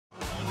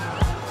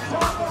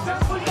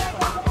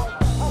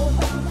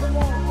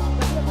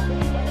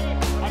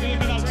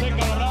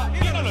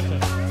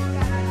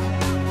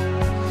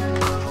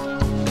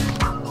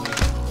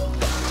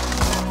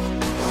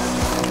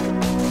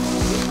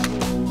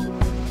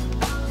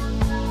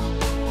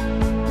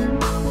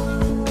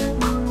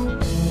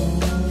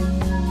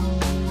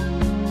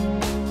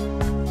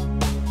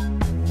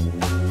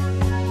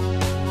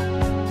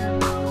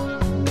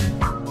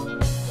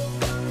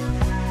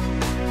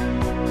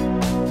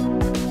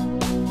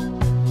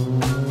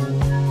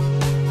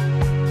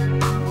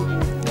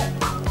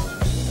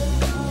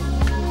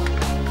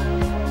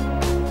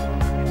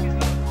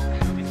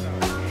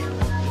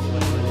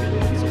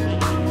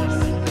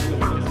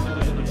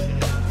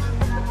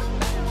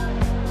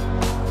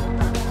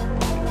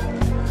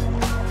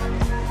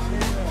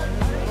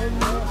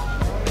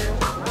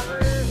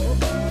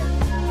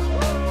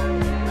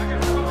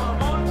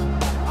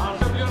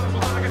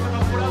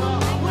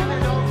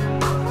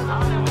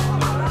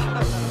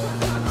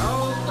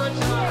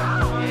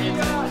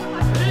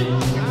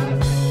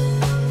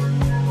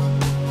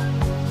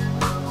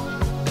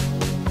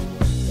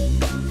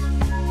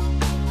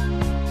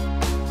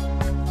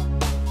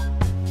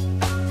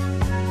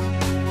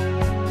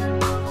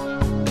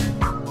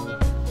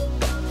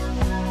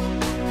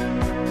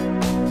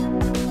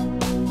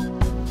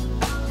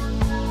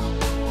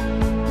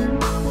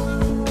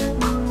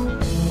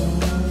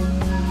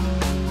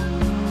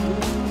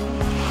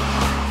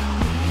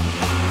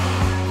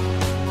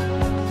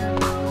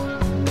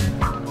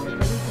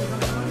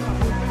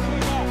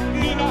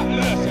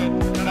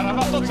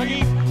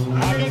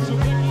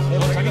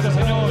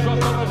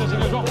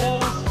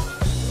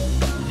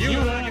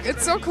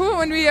It's so cool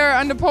when we are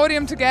on the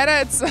podium together.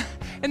 It's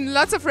in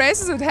lots of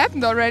races it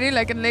happened already,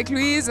 like in Lake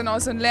Louise and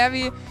also in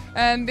Levy.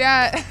 And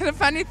yeah, the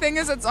funny thing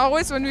is it's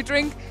always when we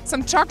drink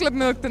some chocolate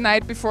milk the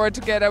night before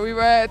together. We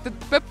were at the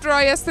bib draw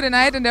yesterday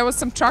night and there was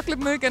some chocolate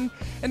milk, and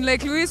in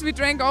Lake Louise we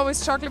drank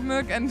always chocolate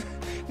milk, and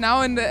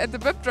now at the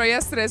bib draw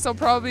yesterday, so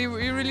probably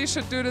we really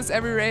should do this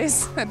every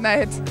race at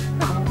night.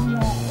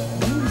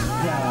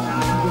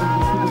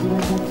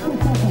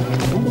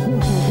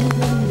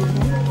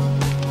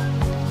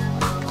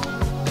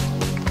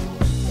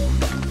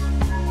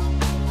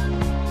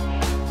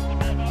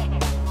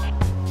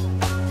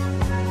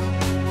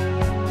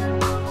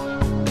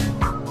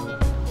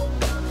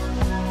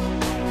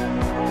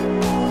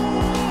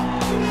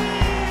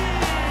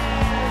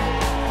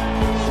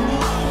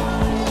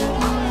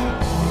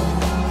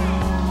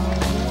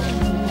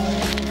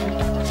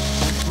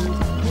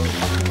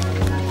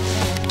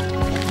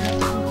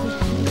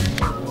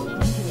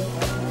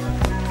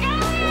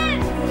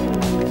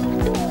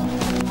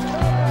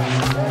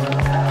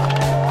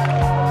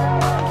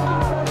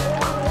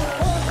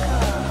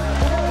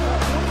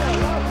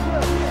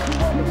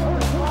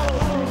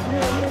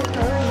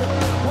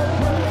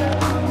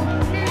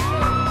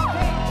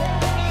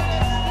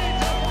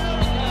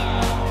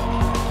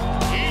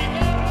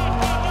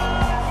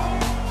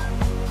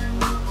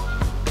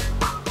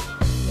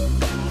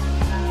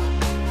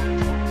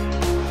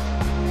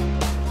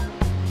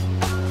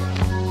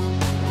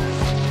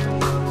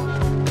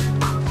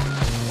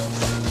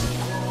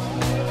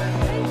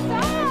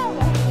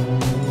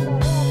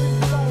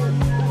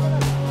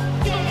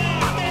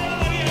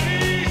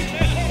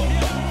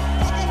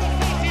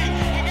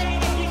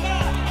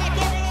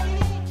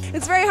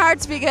 It's very hard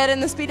to be good in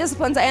the speed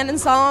disciplines and in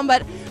slalom,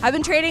 but I've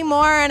been training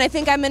more and I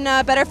think I'm in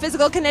a better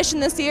physical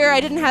condition this year. I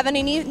didn't have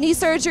any knee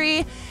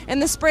surgery in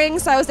the spring,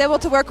 so I was able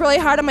to work really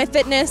hard on my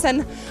fitness,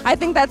 and I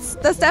think that's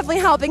definitely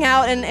helping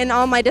out in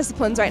all my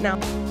disciplines right now.